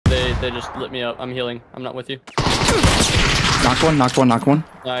They just lit me up. I'm healing. I'm not with you. Knocked one, knocked one, knocked one.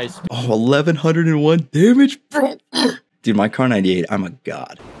 Nice. Oh, 1101 damage, bro. Dude, my Kar98, I'm a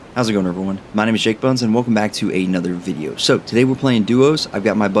god. How's it going, everyone? My name is Jake Bones, and welcome back to another video. So, today we're playing duos. I've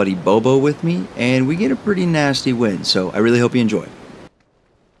got my buddy Bobo with me, and we get a pretty nasty win, so I really hope you enjoy.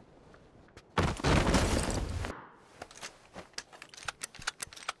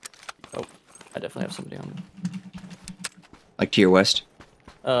 Oh, I definitely have somebody on me. Like to your west?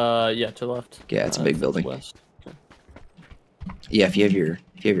 Yeah, to the left. Yeah, it's a big building. West. Okay. Yeah, if you have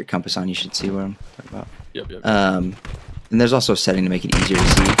your compass on, you should see what I'm talking about. Yep. And there's also a setting to make it easier to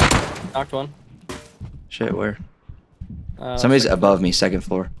see. Knocked one. Shit, where? Somebody's above me, second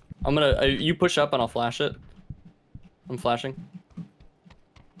floor. I'm gonna. You push up and I'll flash it. I'm flashing.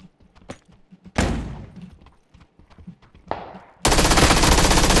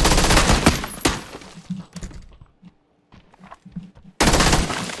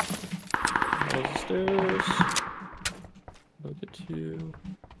 Close the stairs. Look at you.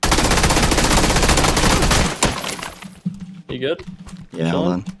 You good? Yeah, hold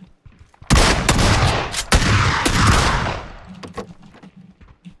on.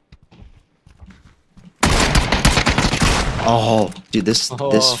 Oh, dude, this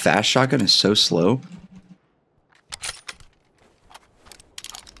fast shotgun is so slow.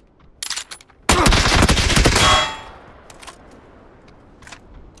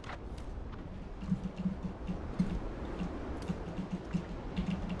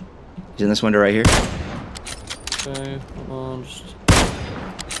 He's in this window right here. Okay, hold on, just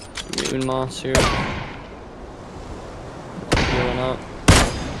moving moss here. Healing up.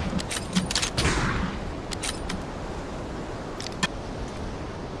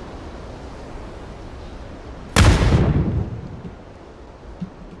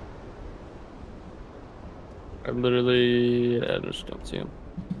 I just don't see him.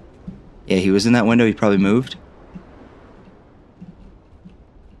 Yeah, he was in that window. He probably moved.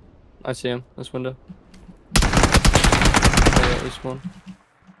 I see him. This window. Oh, at least one.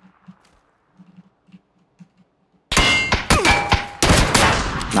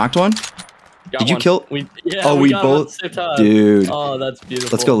 Knocked one. Did you kill? Yeah, oh, we both. Dude. Oh, that's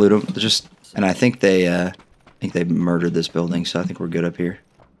beautiful. Let's go loot them. And I think they murdered this building, so I think we're good up here.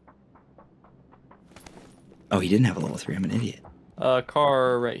 Oh, he didn't have a level 3. I'm an idiot.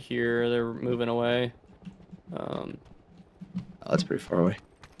 Car right here. They're moving away. Oh, that's pretty far away.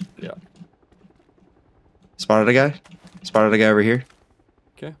 Yeah. Spotted a guy. Spotted a guy over here.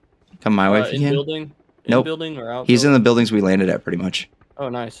 Okay. Come my way if you in can. Building? Nope. In building or out? He's in the buildings we landed at, pretty much. Oh,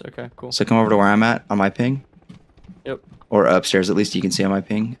 nice. Okay, cool. So come over to where I'm at on my ping. Yep. Or upstairs, at least you can see on my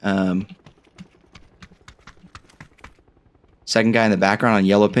ping. Second guy in the background on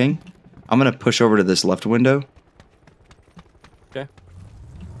yellow ping. I'm gonna push over to this left window. Okay.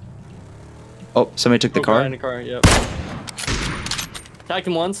 Oh, somebody took the car. In the car, yep. Tagged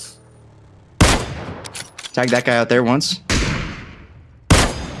him once. Tagged that guy out there once.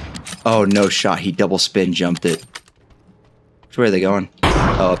 Oh, no shot. He double spin jumped it. Where are they going?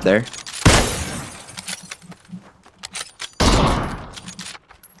 Oh, up there.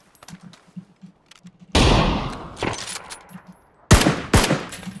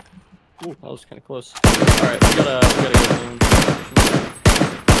 Ooh, that was kind of close. Alright, we gotta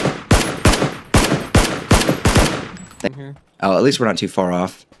go here. Oh, at least we're not too far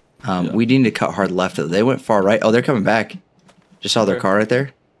off. Yeah. We need to cut hard left. They went far right. Oh, they're coming back. Just saw their car right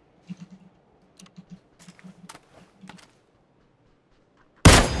there.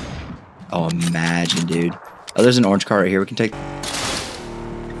 Oh, imagine, dude. Oh, there's an orange car right here. We can take.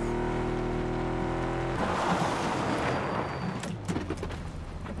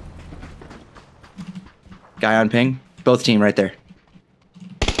 Guy on ping. Both team right there.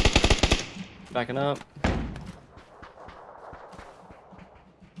 Backing up.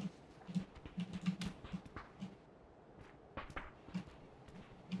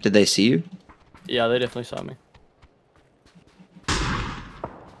 Did they see you? Yeah, they definitely saw me. This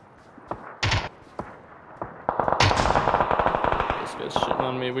guy's shitting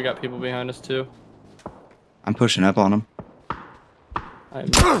on me. We got people behind us too. I'm pushing up on them. I'm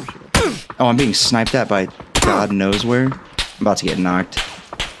not pushing. Oh, I'm being sniped at by God knows where. I'm about to get knocked.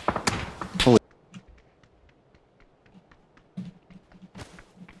 Holy.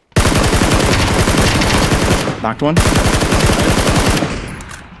 Knocked one.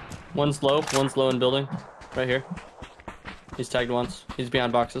 One's low in building. Right here. He's tagged once. He's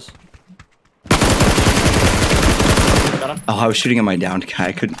behind boxes. Got him. Oh, I was shooting at my downed guy.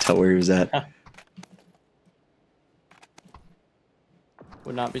 I couldn't tell where he was at.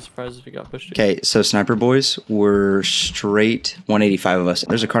 Would not be surprised if he got pushed. Okay, so sniper boys, we're straight 185 of us.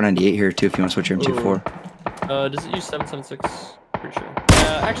 There's a Kar98 here too if you want to switch your M24. Does it use 776? Pretty sure.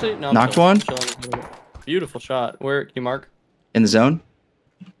 Actually, no. Knocked one. Beautiful shot. Where can you mark? In the zone.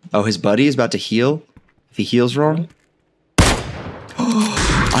 Oh, his buddy is about to heal. If he heals wrong.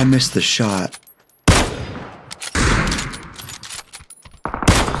 Oh, I missed the shot.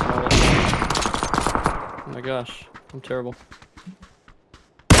 Oh my gosh, I'm terrible.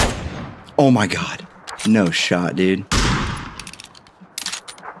 Oh my god. No shot, dude.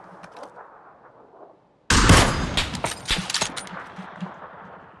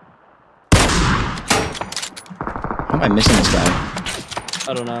 How am I missing this guy?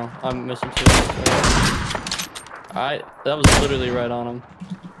 I don't know. I'm missing two. That was literally right on him.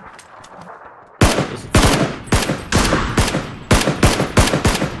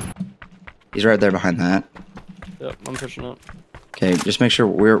 He's right there behind that. Yep, I'm pushing it. Okay, just make sure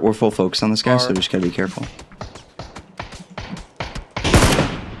we're full focus on this guy, so we just gotta be careful.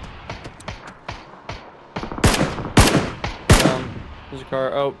 There's a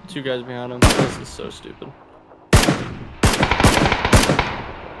car. Oh, two guys behind him. This is so stupid. They're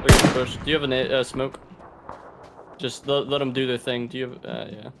getting pushed. Do you have a smoke? Just let them do their thing. Do you have?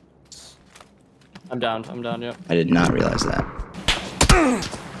 Yeah. I'm down. Yep. I did not realize that.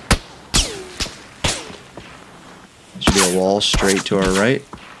 Should be a wall straight to our right.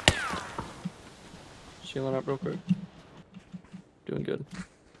 Shielding up real quick. Doing good.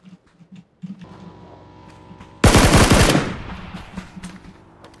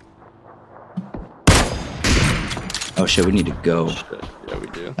 Oh shit, we need to go. Shit. Yeah, we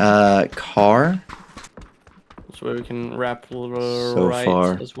do. Car. This way we can wrap a little So right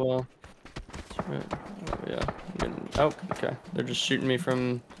far. as well. Right. Oh, yeah. Oh, okay. They're just shooting me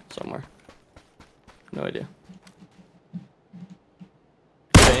from somewhere. No idea.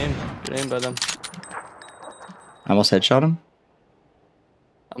 Good aim by them. I almost headshot him.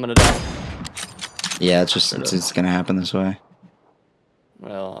 I'm gonna die. Yeah, it's gonna happen this way.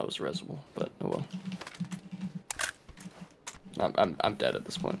 Well, I was resable, but oh well. I'm dead at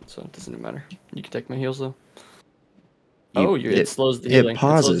this point, so it doesn't even matter. You can take my heals though. It slows the healing. It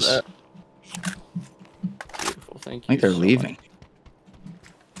pauses. Beautiful, thank you. I think they're so leaving.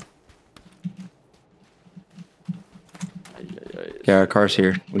 Okay, our car's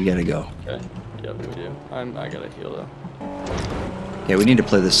here. We gotta go. Okay. Yep, we do. I gotta heal though. Okay, we need to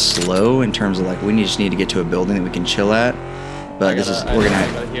play this slow in terms of like we just need to get to a building that we can chill at. But we're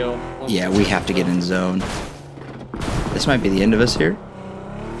gonna heal. Yeah, we have to get in zone. This might be the end of us here.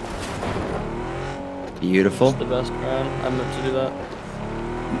 Beautiful. It's the best round. I meant to do that.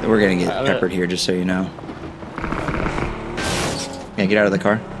 We're gonna get peppered here, just so you know. Yeah, get out of the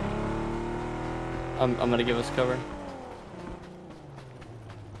car. I'm gonna give us cover.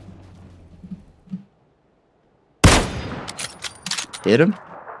 Hit him.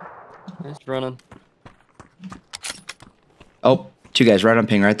 Nice running. Oh, two guys right on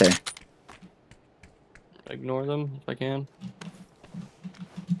ping right there. Ignore them if I can.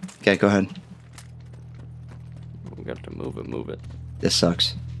 Okay, go ahead. We got to move it. This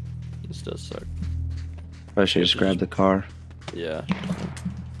sucks. This does suck. Probably should just grab the car. Yeah.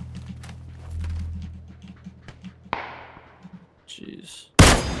 Jeez.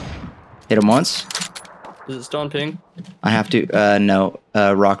 Hit him once. Is it still on ping? I have to. No.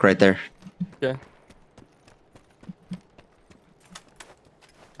 Rock right there. Okay.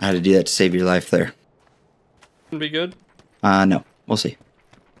 I had to do that to save your life there. Can be good. No. We'll see.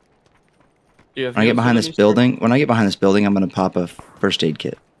 Do you have When I get behind this building, I'm gonna pop a first aid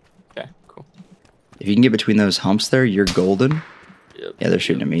kit. Okay, cool. If you can get between those humps there, you're golden. Yep. Yeah, they're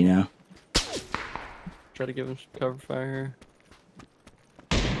shooting at me now. Try to give him some cover fire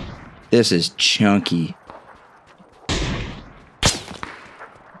here. This is chunky.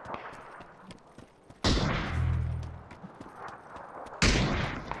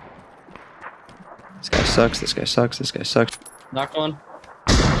 This guy sucks, this guy sucks, this guy sucks. Knock one.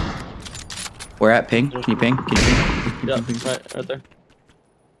 Where at? Ping? Can you ping? Can you ping? Yeah, right there.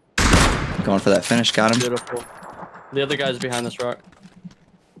 Going for that finish, got him. Beautiful. The other guy's behind this rock.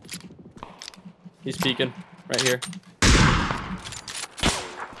 He's peeking right here.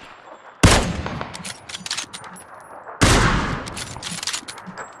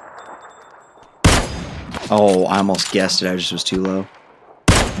 Oh, I almost guessed it, I just was too low.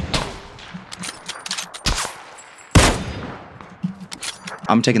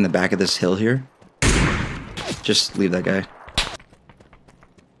 I'm taking the back of this hill here. Just leave that guy.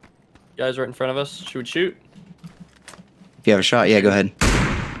 Guys right in front of us. Should we shoot? If you have a shot, yeah, go ahead.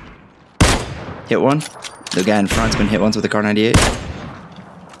 Hit one. The guy in front's been hit once with a Kar98.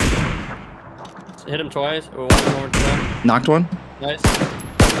 hit him twice. Or one more time. Knocked one. Nice.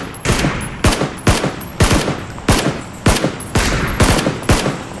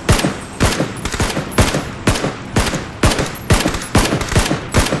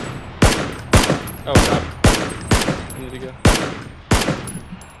 Oh god. I need to go.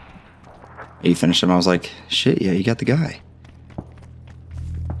 He finished him. I was like, shit, yeah, you got the guy.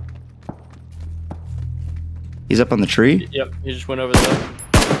 He's up on the tree? Yep, he just went over there.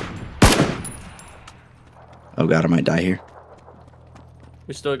 Oh god, I might die here.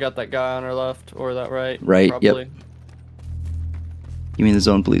 We still got that guy on our left, or that right. Right, probably. yep. Give me the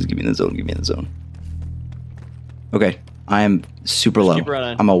zone, please. Give me the zone. Give me the zone. Okay, I am super low. Keep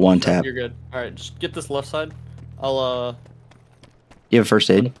running. I'm a one tap. You're good. All right, just get this left side. I'll You have first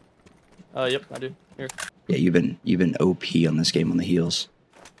aid? Yep, I do. Here. Yeah, you've been OP on this game on the heels.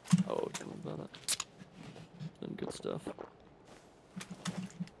 Oh, tell me about it. Some good stuff.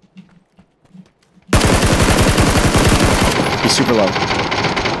 He's super low.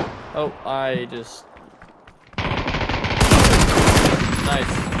 Oh, I just.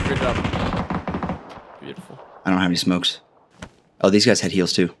 Nice. Good job. Beautiful. I don't have any smokes. Oh, these guys had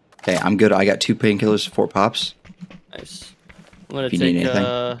heals too. Okay, I'm good. I got 2 painkillers, 4 pops. Nice. I'm gonna If you need take.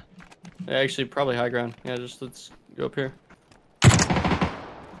 anything. Actually, probably high ground. Yeah, just let's go up here.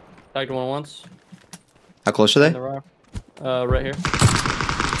 Tagged one once. How close are they? On the rock. Right here.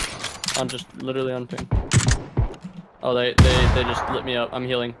 On just literally on ping. Oh, they just lit me up. I'm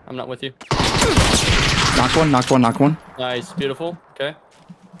healing. I'm not with you. Knocked one, knocked one, knocked one. Nice, beautiful. Okay.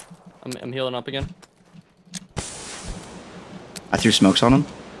 I'm healing up again. I threw smokes on them.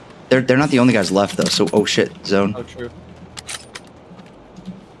 They're not the only guys left though. So oh shit, zone. Oh, true.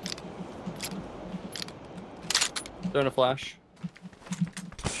 Throwing a flash.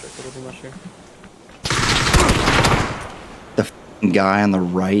 Sure, a little much here. The f***ing guy on the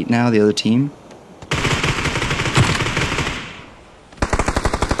right now, the other team.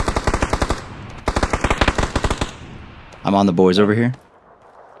 I'm on the boys over here.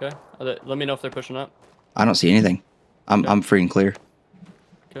 Okay. Let me know if they're pushing up. I don't see anything. I'm freaking clear.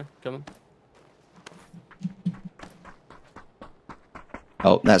 Okay, coming.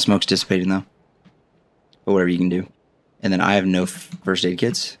 Oh, that smoke's dissipating though. But whatever you can do. And then I have no first aid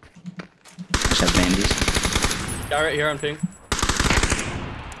kits. Just have bandages. Guy right here on ping.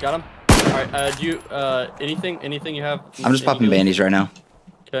 Got him. All right. Do you anything you have? I'm just popping bandages right now.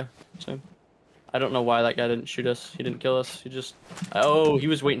 Okay. Same. I don't know why that guy didn't shoot us. He didn't kill us. He just. Oh, he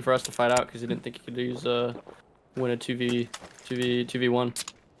was waiting for us to fight out because he didn't think he could use win a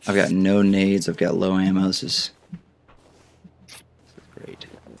 2v1. I've got no nades. I've got low ammo. This is great.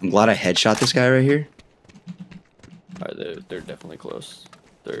 I'm glad I headshot this guy right here. All right, they're definitely close.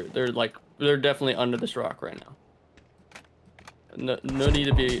 They're definitely under this rock right now. No need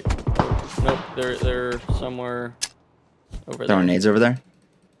to be. Nope, they're somewhere over there. Throwing nades over there.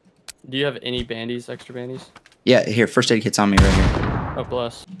 Do you have any bandies, extra bandies? Yeah, here, first aid kit's on me right here. Oh,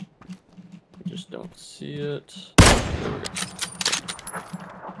 bless. I just don't see it.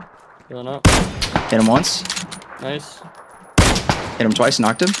 Filling up. Hit him once. Nice. Hit him twice,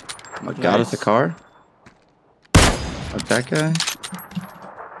 knocked him. Oh my god, with the car. Like that guy.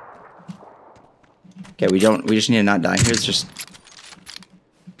 Okay, we just need to not die here. It's just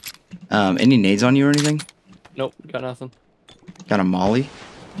any nades on you or anything? Nope, got nothing. Got a molly.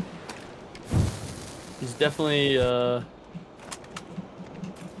 He's definitely could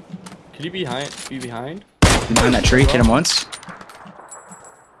he be behind? Behind that tree, hit him once.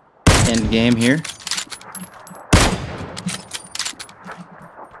 End game here.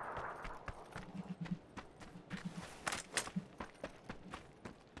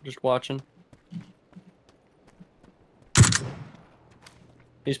 Just watching.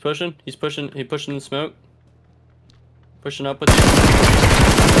 He's pushing. He pushing the smoke. Pushing up with you.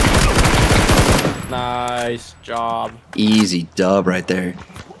 Nice job. Easy dub right there.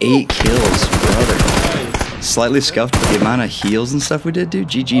 8 kills, brother. Nice. Slightly scuffed with the amount of heals and stuff we did, dude.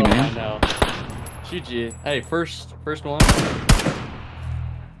 GG, man. I know. GG. Hey, first one.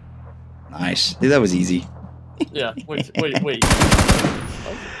 Nice. Dude, that was easy. Yeah. Wait. That was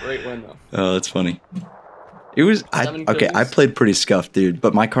a great win though. Oh, that's funny. It was okay. I played pretty scuffed, dude,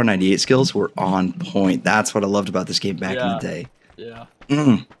 but my Kar98 skills were on point. That's what I loved about this game back in the day. Yeah.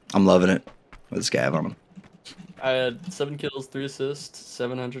 I'm loving it. What does this guy have on him? I had 7 kills, 3 assists,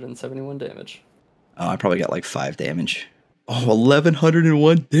 771 damage. Oh, I probably got like 5 damage. Oh,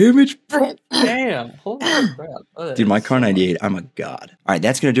 1101 damage, bro. Damn. Holy crap. Dude, my Kar98, I'm a god. All right,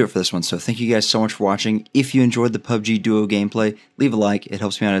 that's going to do it for this one. So thank you guys so much for watching. If you enjoyed the PUBG Duo gameplay, leave a like. It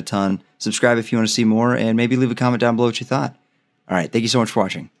helps me out a ton. Subscribe if you want to see more, and maybe leave a comment down below what you thought. All right, thank you so much for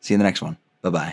watching. See you in the next one. Bye-bye.